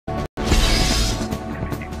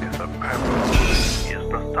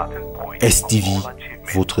STV,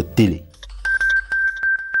 votre télé.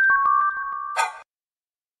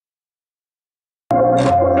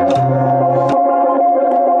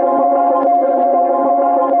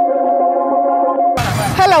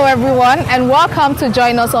 Hello everyone and welcome to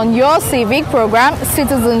join us on your civic program,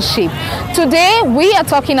 Citizenship. Today we are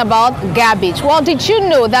talking about garbage. Well, did you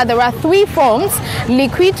know that there are three forms,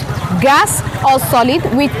 liquid, gas or solid,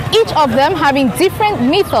 with each of them having different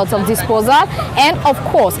methods of disposal and of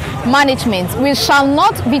course management. We shall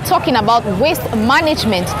not be talking about waste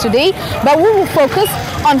management today, but we will focus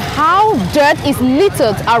on how dirt is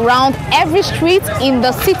littered around every street in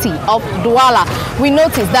the city of Douala. We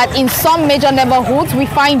notice that in some major neighborhoods we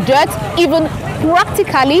find dirt even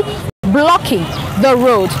practically blocking the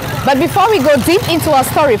road. But before we go deep into our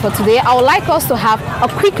story for today, I would like us to have a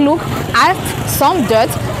quick look at some dirt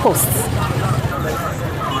posts.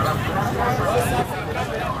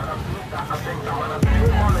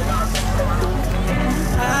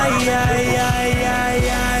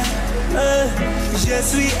 Je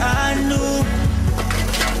suis à nous.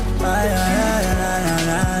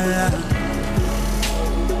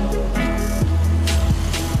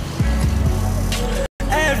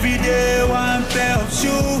 Every day one pair of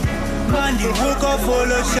shoes. Man, the hook up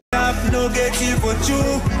follow shop, no get it for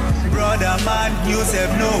you. Brother man, you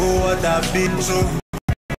have know what I've been through.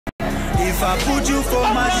 If I put you for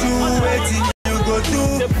my shoe, waiting you go do.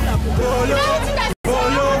 Bolo,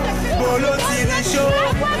 bolo, bolo till the show.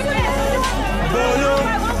 Bolo,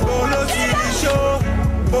 bolo till the show.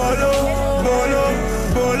 Bolo, bolo,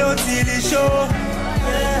 bolo till the show.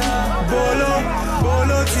 Bolo,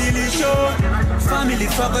 bolo till the show. Family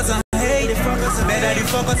focus on hate, better they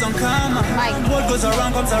focus on karma. What goes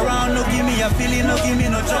around comes around, no give me a feeling, no give me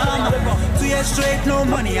no drama. 2 years straight, no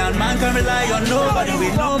money, and man can rely on nobody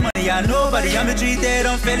with no money and nobody. I'm treated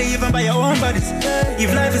unfairly even by your own buddies.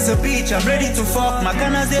 If life is a beach, I'm ready to fuck. My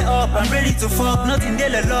canas they up, I'm ready to fuck. Nothing they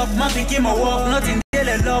lock, man became a walk. Nothing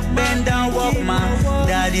they lock, bend down, walk, man.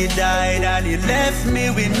 Daddy died and he left me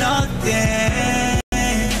with nothing.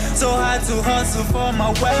 So hard to hustle for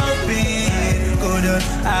my well-being. Couldn't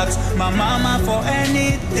ask my mama for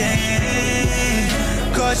anything,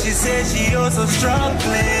 cause she said she also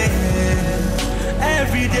struggling.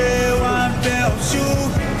 Every day one pair of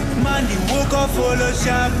shoes. Man, the woke up follow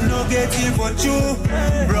shop, no getting for you.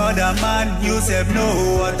 Brother man, you have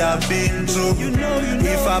know what I've been through.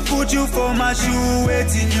 If I put you for my shoe,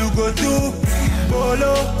 waiting you go do.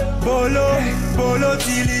 Bolo, bolo, bolo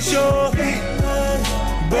till it show.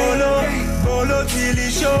 Bolo, bolo till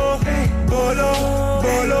it show. Bolo,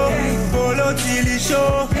 bolo, bolo till it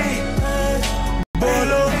show.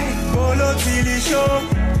 Bolo, bolo till it show.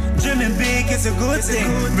 Dreaming big is a good thing.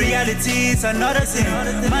 Reality is another thing.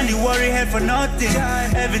 Man, you worry head for nothing.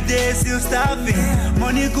 Every day still starving.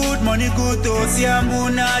 Money good, though. See a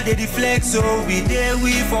moon now, they deflect. So we there,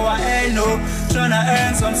 we for our end, no. Tryna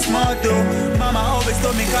earn some small dough. Mama always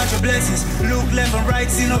told me count your blessings. Look left and right,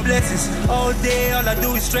 see no blessings. All day, all I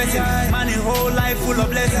do is stressing. Man, your whole life full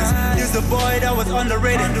of blessings. This the boy that was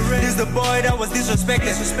underrated. This the boy that was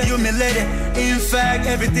disrespected. Humiliated. In fact,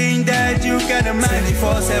 everything that you can imagine.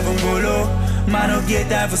 24/7 bolo. Man, no get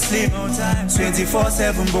time for sleep.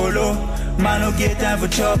 24/7 bolo. Man, no get time for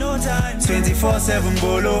chop. 24/7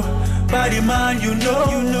 bolo. Body man, you know.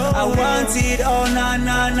 I want it all, nah.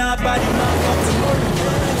 Body man, fuck tomorrow.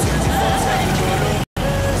 24/7 bolo.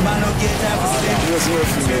 Man, no get time for sleep.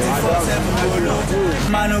 24/7 bolo.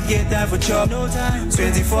 Man, no get time for chop.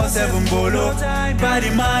 24/7 bolo. Body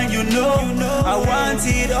man, you know. I want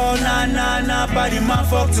it all, nah. Body man,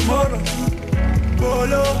 fuck tomorrow.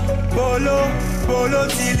 Bolo, bolo, bolo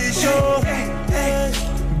till it show.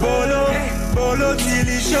 Bolo, bolo till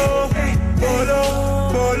it show. Bolo,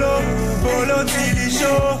 bolo, bolo till it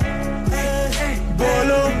show.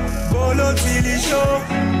 Bolo, bolo till it show.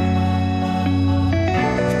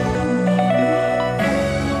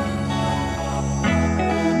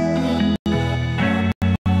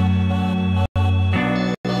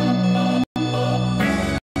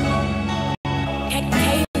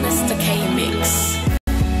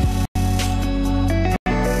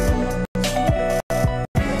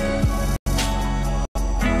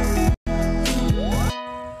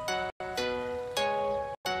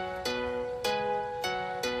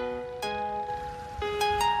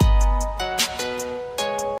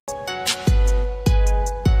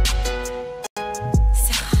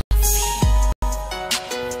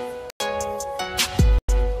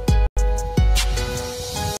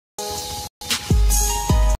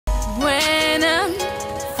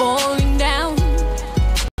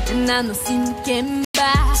 I know sinking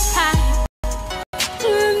back. All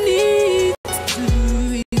I need to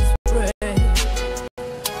do is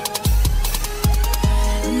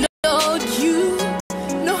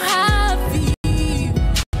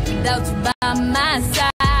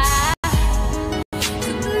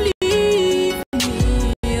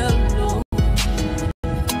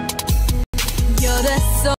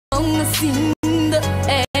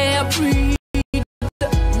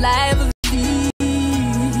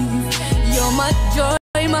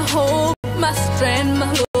my hope, my strength, my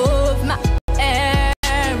love, my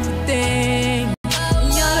everything.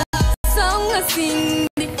 You're the song I sing,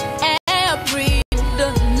 the air I breathe, the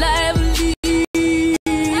life I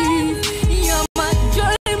live. You're my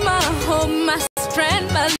joy, my hope, my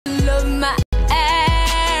strength, my love, my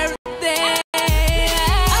everything.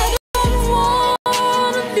 I don't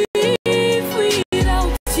wanna live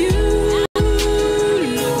without you.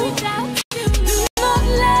 Do not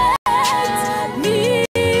let me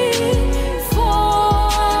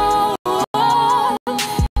fall. I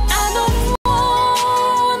don't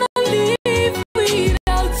wanna live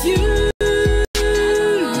without you.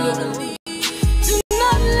 Do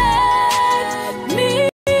not let me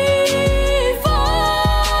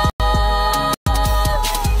fall.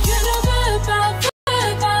 Je ne veux pas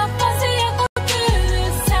passer à côté de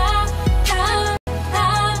ça.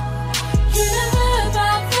 Je ne veux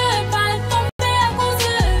pas tomber à cause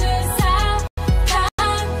de ça.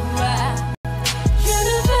 Je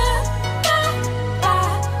ne veux pas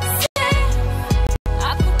passer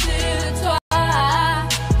à côté de toi.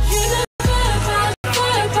 Je ne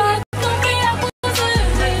veux pas tomber à cause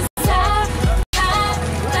de ça.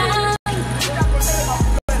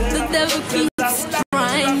 The devil keeps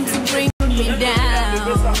trying to bring me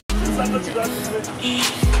down. He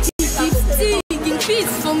keeps digging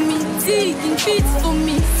pits for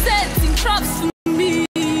me, setting traps for me.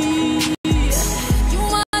 You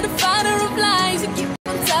are the father of lies, you keep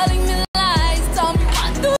on telling me lies. Tell me,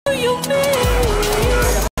 what do you mean?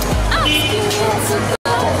 Asking me to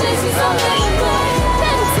go places I'll never go,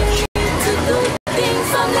 tempting me to do things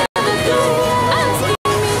I'll never do, asking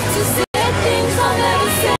me to say things I'll never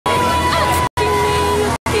say, asking me, you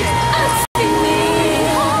keep asking me.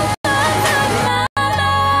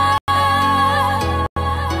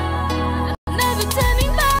 Never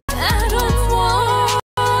turning back. I don't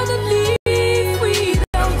wanna live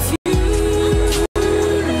without you.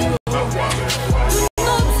 Do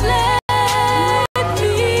not let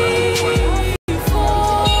me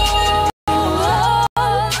fall.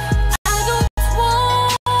 I don't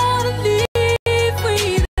wanna live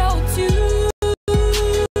without you.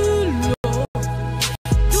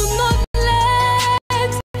 Do not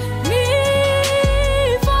let me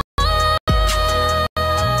fall.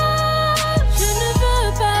 Je ne veux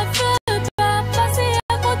pas passer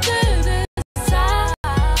à côté de ça.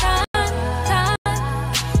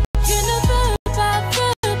 Je ne veux pas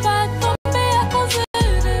tomber à cause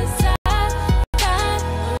de ça.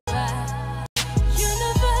 Je ne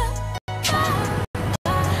veux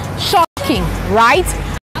Shocking, right?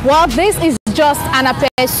 Well, this is just an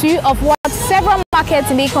aperçu of what several markets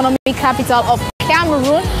in the economic capital of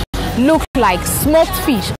Cameroon look like. Smoked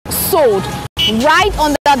fish sold right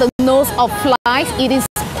under the nose of flies. It is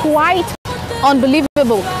quite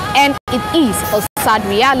unbelievable, and it is a sad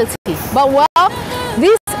reality. But well,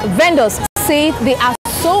 these vendors say they are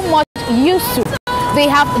so much used to. They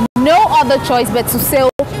have no other choice but to sell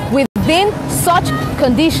within such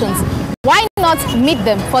conditions. Why not meet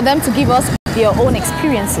them for them to give us their own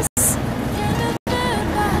experiences?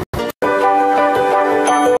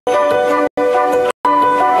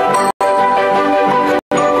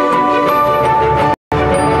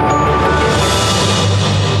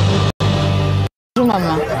 Bonjour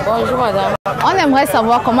maman. Bonjour madame. On aimerait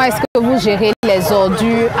savoir comment est-ce que vous gérez les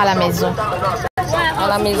ordures à la maison. À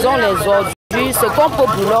la maison, les ordures, ce qu'on peut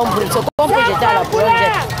brûler, on brûle. Ce qu'on peut jeter à la poubelle, on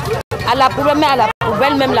jette. À la poubelle, mais à la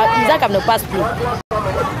poubelle, même la misère ne passe plus.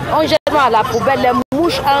 On jette à la poubelle, les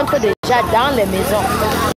mouches entrent déjà dans les maisons.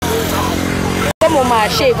 Comme au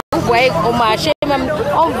marché, vous voyez, au marché, même,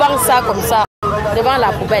 on vend ça comme ça, devant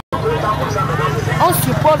la poubelle. On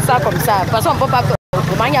supporte ça comme ça, parce qu'on ne peut pas,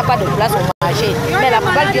 il n'y a pas de place au marché. Mais la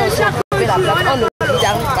poubelle vient aussi occuper la place, on ne vide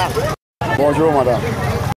pas. Bonjour madame.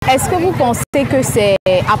 Est-ce que vous pensez que c'est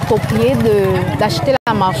approprié d'acheter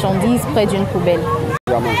la marchandise près d'une poubelle?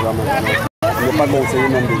 Jamais. Il n'est pas conseillé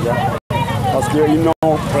même déjà. Parce qu'ils n'ont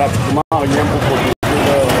pratiquement rien pour produire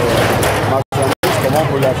leur marchandise. Comment on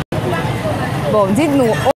peut l'acheter? Bon,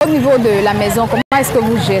 dites-nous, au niveau de la maison, comment est-ce que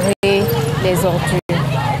vous gérez les ordures?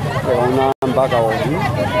 On a un bac à ordures,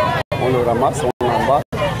 on le ramasse, on l'emballe,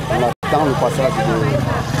 on attend le passage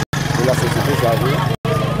de la société chargée.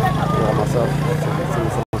 Le ramassage,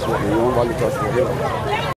 et on va le transférer.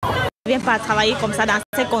 Je ne viens pas travailler comme ça dans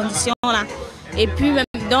ces conditions-là. Et puis, même,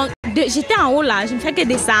 donc, j'étais en haut là, je ne fais que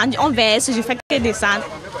descendre, on verse, je fais que descendre.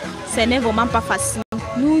 Ce n'est vraiment pas facile.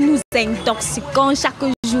 Nous nous intoxiquons chaque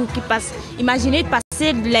jour qui passe. Imaginez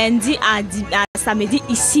passer de lundi à samedi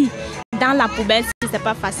ici, dans la poubelle, ce n'est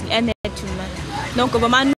pas facile, un être humain. Donc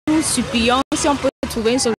vraiment, nous supplions si on peut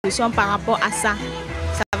trouver une solution par rapport à ça.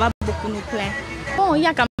 ça va beaucoup nous plaire. Bon, il y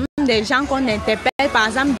a quand même des gens qu'on interpelle, par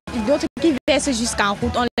exemple, d'autres qui versent jusqu'en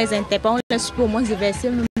route, on les interpelle, on les suppose au moins de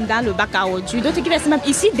verser dans le bac à ordures, d'autres qui versent même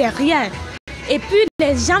ici derrière. Et puis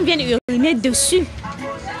les gens viennent uriner dessus.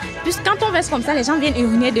 Puisque quand on verse comme ça, les gens viennent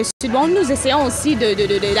uriner dessus. Bon, nous essayons aussi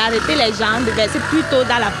d'arrêter les gens, de verser plutôt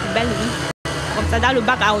dans la poubelle, oui. Comme ça, dans le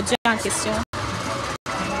bac à ordures en question.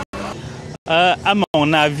 À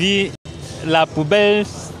mon avis, la poubelle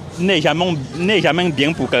n'est jamais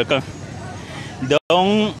bien pour quelqu'un.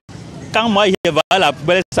 Donc, quand moi je vois la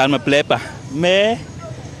poubelle, ça ne me plaît pas. Mais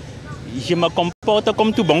je me comporte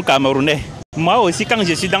comme tout bon Camerounais. Moi aussi, quand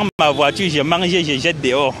je suis dans ma voiture, je mange et je jette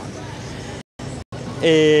dehors.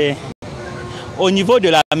 Et au niveau de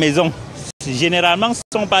la maison, généralement, ce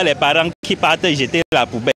ne sont pas les parents qui partent jeter la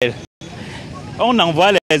poubelle. On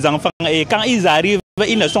envoie les enfants et quand ils arrivent,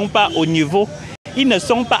 ils ne sont pas au niveau, ils ne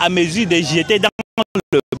sont pas à mesure de jeter dans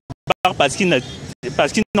le bac parce qu'ils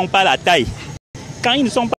n'ont pas la taille. Quand ils ne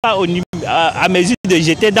sont pas à mesure de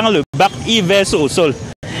jeter dans le bac, ils versent au sol.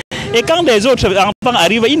 Et quand les autres enfants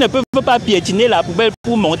arrivent, ils ne peuvent pas piétiner la poubelle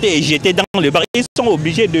pour monter et jeter dans le bac. Ils sont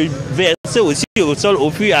obligés de verser aussi au sol au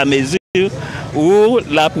fur et à mesure où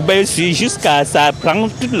la poubelle suit jusqu'à ça prend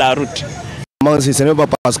toute la route. Ce n'est pas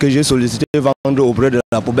parce que j'ai sollicité vendre auprès de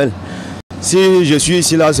la poubelle. Si je suis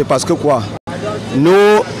ici là, c'est parce que quoi?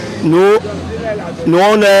 Nous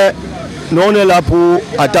on est là pour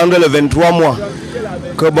attendre les 23 mois.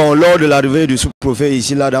 Que bon, lors de l'arrivée du sous-préfet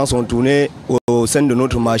ici là dans son tournée au sein de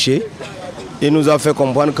notre marché, il nous a fait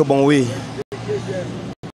comprendre que bon oui,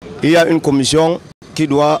 il y a une commission qui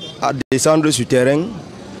doit descendre sur terrain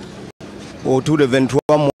autour de 23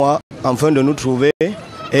 mois afin de nous trouver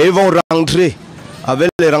et ils vont rentrer avec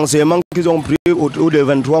les renseignements qu'ils ont pris autour de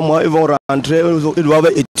 23 mois, ils vont rentrer, ils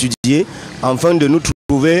doivent étudier afin de nous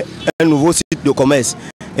trouver un nouveau site de commerce.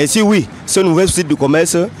 Et si oui, ce nouveau site de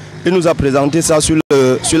commerce, il nous a présenté ça sur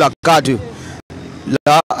la carte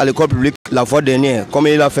là à l'école publique la fois dernière, comme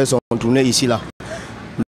il a fait son tournée ici là.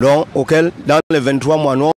 Donc auquel dans les 23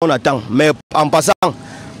 mois nous on attend. Mais en passant,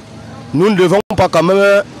 nous ne devons pas quand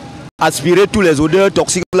même aspirer tous les odeurs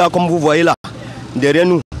toxiques là comme vous voyez là derrière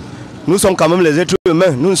nous. Nous sommes quand même les êtres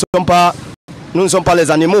humains, nous ne sommes pas les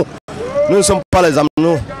animaux. Nous ne sommes pas les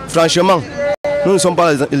animaux. Franchement, nous ne sommes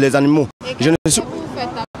pas les animaux. Et vous faites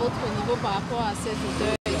à votre niveau par rapport à cette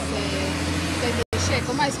odeur et ces déchets?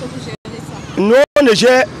 Comment est-ce que vous gérez ça? Nous,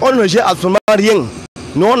 on ne gère absolument rien.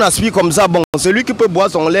 Nous, on aspire comme ça. Bon, celui qui peut boire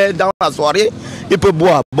son lait dans la soirée, il peut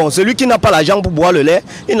boire. Bon, celui qui n'a pas l'argent pour boire le lait,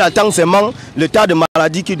 il attend seulement le tas de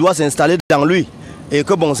maladies qui doit s'installer dans lui. Et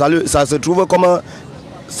que bon, ça se trouve comme...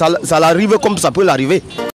 Ça l'arrive comme ça peut l'arriver.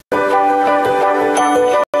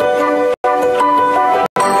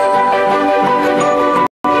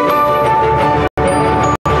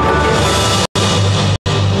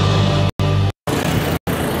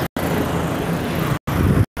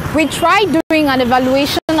 We tried doing an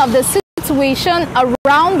evaluation of the situation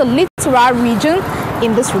around the littoral region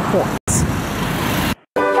in this report.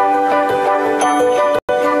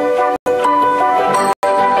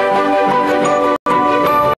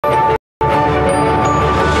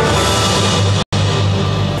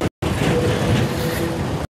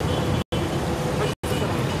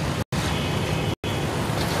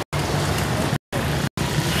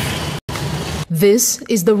 This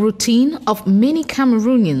is the routine of many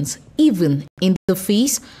Cameroonians, even in the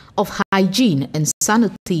face of hygiene and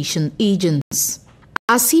sanitation agents.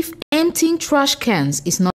 As if emptying trash cans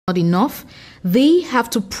is not enough, they have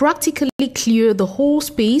to practically clear the whole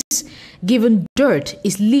space, given dirt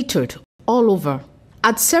is littered all over.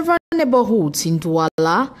 At several neighborhoods in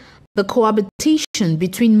DOUALA, the cohabitation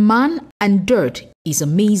between man and dirt is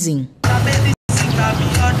amazing.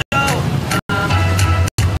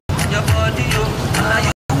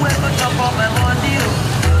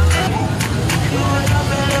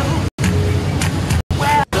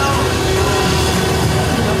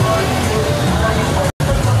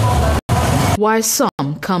 While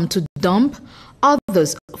some come to dump,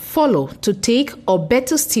 others follow to take or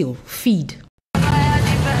better still feed.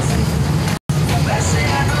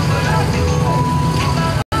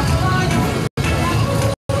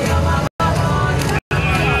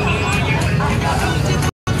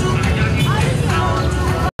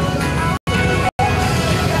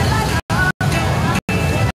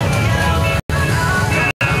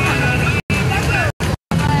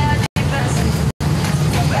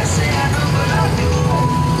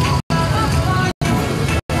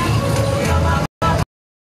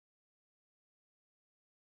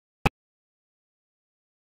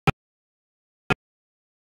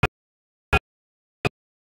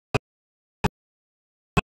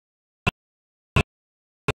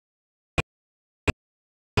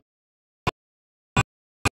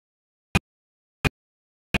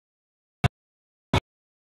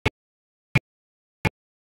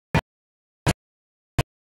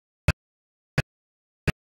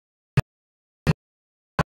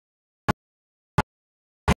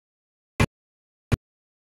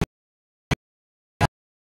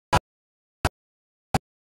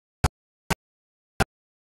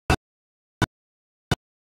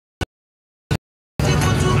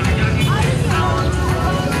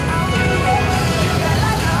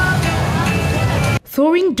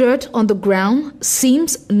 Throwing dirt on the ground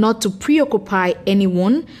seems not to preoccupy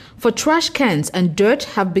anyone, for trash cans and dirt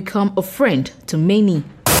have become a friend to many.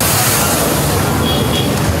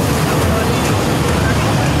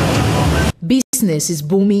 Business is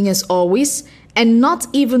booming as always, and not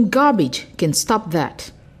even garbage can stop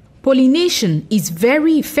that. Pollination is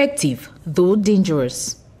very effective, though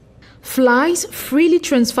dangerous. Flies freely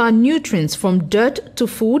transfer nutrients from dirt to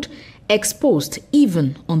food exposed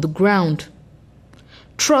even on the ground.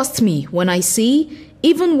 Trust me when I say,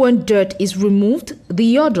 even when dirt is removed,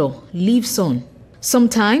 the odor lives on.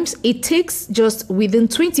 Sometimes it takes just within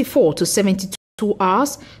 24 to 72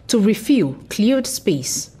 hours to refill cleared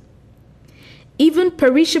space. Even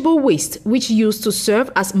perishable waste, which used to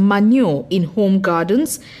serve as manure in home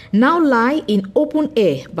gardens, now lie in open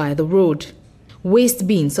air by the road. Waste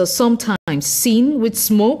bins are sometimes seen with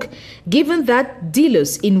smoke, given that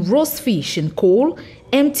dealers in roast fish and coal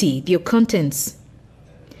empty their contents.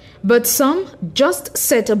 But some just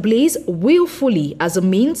set ablaze willfully as a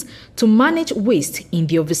means to manage waste in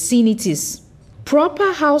their vicinities.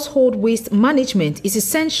 Proper household waste management is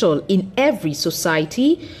essential in every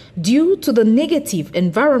society due to the negative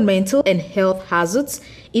environmental and health hazards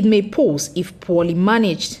it may pose if poorly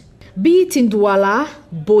managed. Be it in Douala,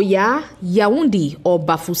 Boya, Yaoundé or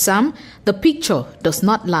Bafoussam, the picture does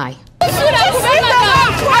not lie.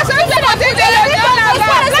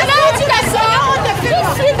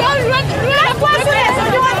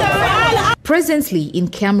 Presently in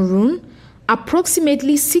Cameroon,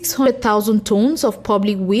 approximately 600,000 tons of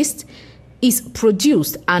public waste is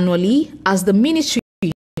produced annually, as the Ministry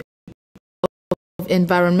of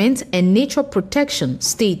Environment and Nature Protection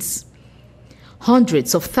states.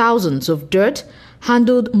 Hundreds of thousands of dirt,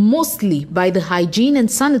 handled mostly by the hygiene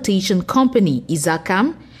and sanitation company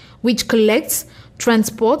Isakam, which collects,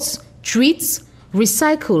 transports, treats,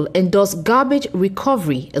 recycles and does garbage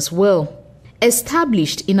recovery as well.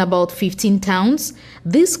 Established in about 15 towns,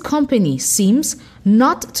 this company seems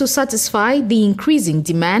not to satisfy the increasing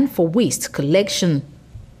demand for waste collection.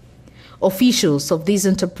 Officials of this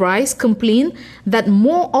enterprise complain that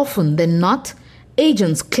more often than not,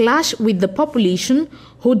 agents clash with the population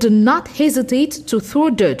who do not hesitate to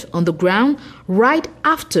throw dirt on the ground right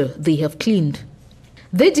after they have cleaned.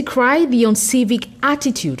 They decry the uncivic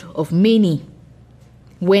attitude of many.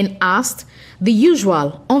 When asked, the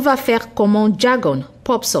usual "on va faire comment" jargon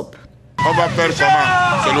pops up. On va faire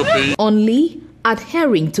comment? C'est le pays. Only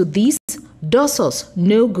adhering to this does us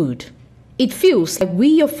no good. It feels like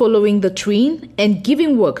we are following the train and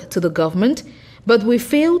giving work to the government, but we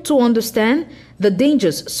fail to understand the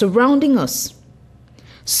dangers surrounding us.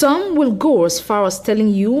 Some will go as far as telling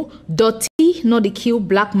you, "Dirty not the kill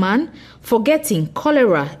black man," forgetting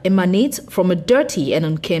cholera emanates from a dirty and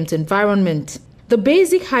unkempt environment. The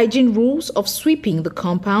basic hygiene rules of sweeping the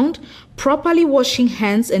compound, properly washing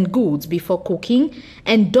hands and goods before cooking,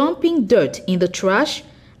 and dumping dirt in the trash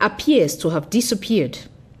appears to have disappeared.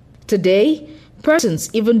 Today, persons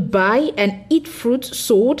even buy and eat fruit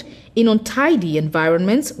sold in untidy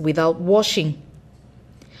environments without washing.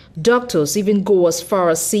 Doctors even go as far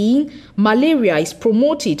as saying malaria is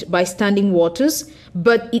promoted by standing waters,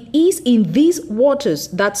 but it is in these waters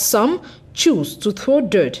that some choose to throw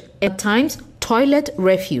dirt, at times toilet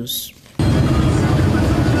refuse.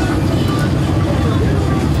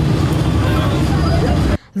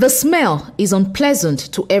 The smell is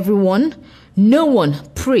unpleasant to everyone. No one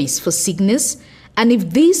prays for sickness, and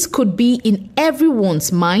if this could be in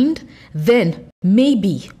everyone's mind, then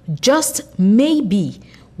maybe, just maybe,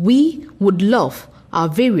 we would love our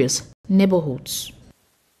various neighborhoods.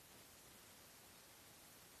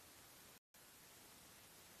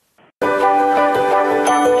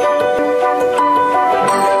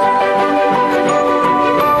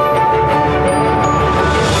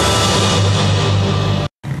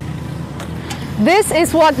 This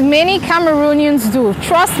is what many Cameroonians do.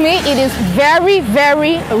 Trust me, it is very,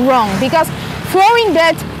 very wrong, because throwing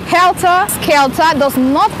dirt helter-skelter does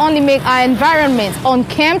not only make our environment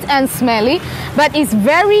unkempt and smelly, but it's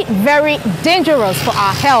very, very dangerous for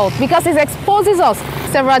our health, because it exposes us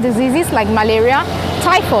to several diseases like malaria,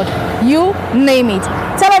 typhoid, you name it.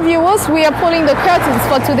 Televiewers, we are pulling the curtains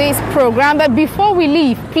for today's program, but before we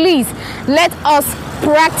leave, please let us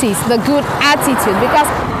practice the good attitude, because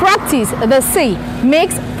practice, they say,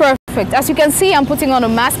 makes perfect. As you can see, I'm putting on a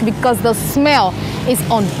mask because the smell is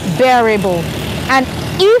unbearable. And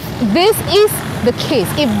if this is the case,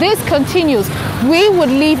 if this continues, we would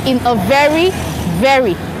live in a very,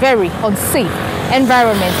 very, very unsafe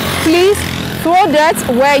environment. Please throw dirt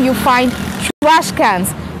where you find trash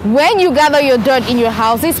cans. When you gather your dirt in your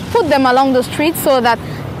houses, put them along the street so that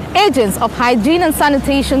agents of Hygiene and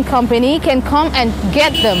Sanitation Company can come and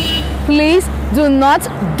get them. Please do not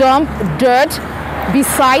dump dirt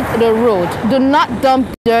beside the road. Do not dump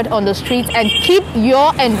dirt on the streets and keep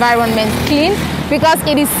your environment clean because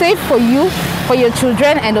it is safe for you, for your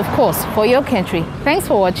children, and of course for your country. Thanks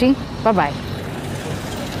for watching. Bye-bye.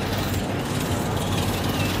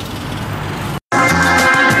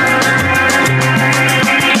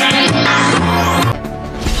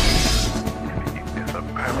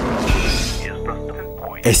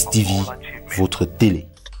 STV, votre télé.